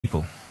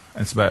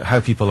And it's about how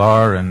people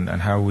are and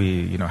how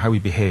we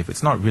behave.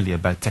 It's not really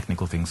about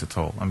technical things at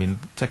all. I mean,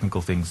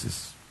 technical things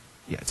is,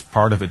 yeah, it's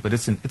part of it, but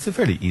it's a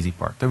fairly easy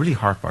part. The really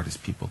hard part is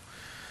people.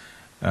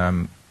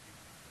 And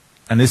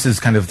this is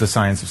kind of the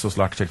science of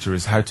social architecture,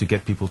 is how to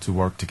get people to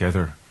work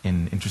together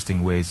in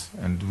interesting ways.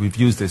 And we've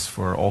used this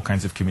for all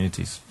kinds of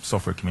communities,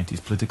 software communities,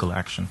 political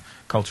action,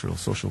 cultural,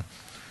 social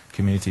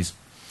communities.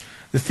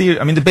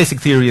 The basic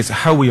theory is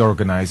how we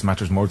organize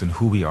matters more than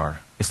who we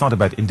are. It's not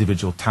about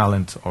individual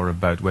talent or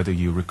about whether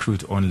you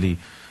recruit only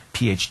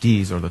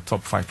PhDs or the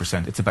top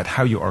 5%. It's about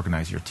how you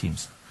organize your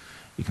teams.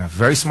 You can have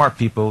very smart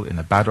people in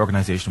a bad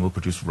organization will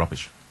produce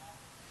rubbish.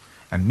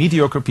 And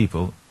mediocre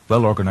people,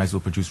 well organized, will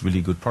produce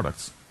really good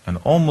products, and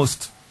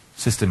almost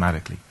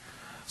systematically.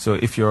 So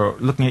if you're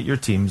looking at your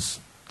teams,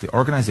 the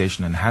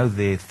organization and how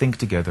they think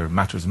together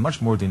matters much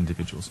more than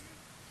individuals.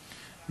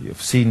 I've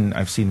seen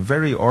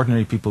very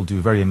ordinary people do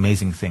very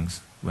amazing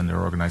things when they're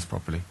organized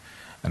properly.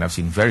 And I've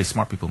seen very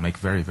smart people make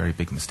very, very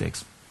big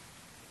mistakes.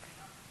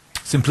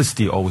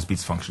 Simplicity always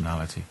beats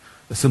functionality.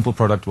 A simple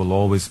product will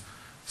always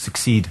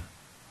succeed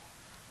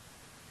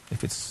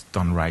if it's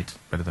done right,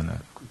 rather than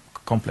a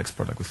complex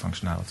product with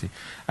functionality.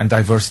 And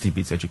diversity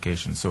beats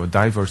education. So a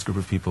diverse group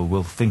of people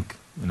will think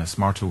in a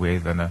smarter way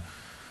than a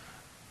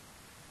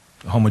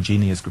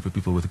homogeneous group of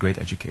people with great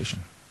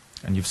education.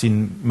 And you've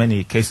seen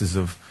many cases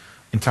of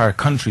entire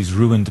countries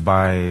ruined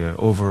by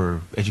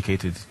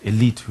over-educated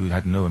elite who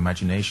had no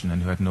imagination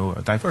and who had no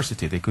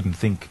diversity. They couldn't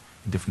think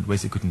in different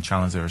ways. They couldn't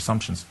challenge their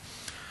assumptions.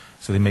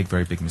 So they make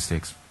very big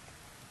mistakes.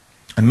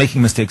 And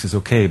making mistakes is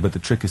okay, but the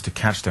trick is to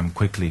catch them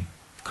quickly,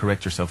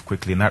 correct yourself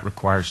quickly, and that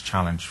requires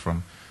challenge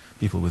from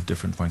people with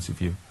different points of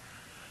view.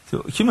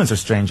 So humans are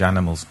strange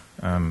animals.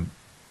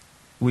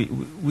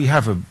 We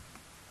have a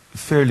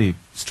fairly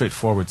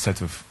straightforward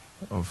set of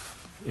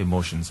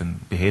emotions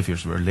and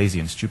behaviors. We're lazy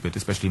and stupid,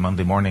 especially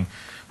Monday morning.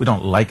 We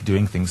don't like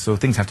doing things, so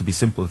things have to be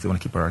simple if they want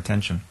to keep our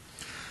attention.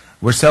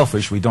 We're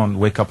selfish. We don't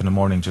wake up in the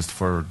morning just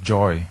for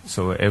joy,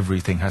 so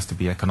everything has to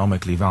be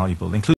economically valuable, including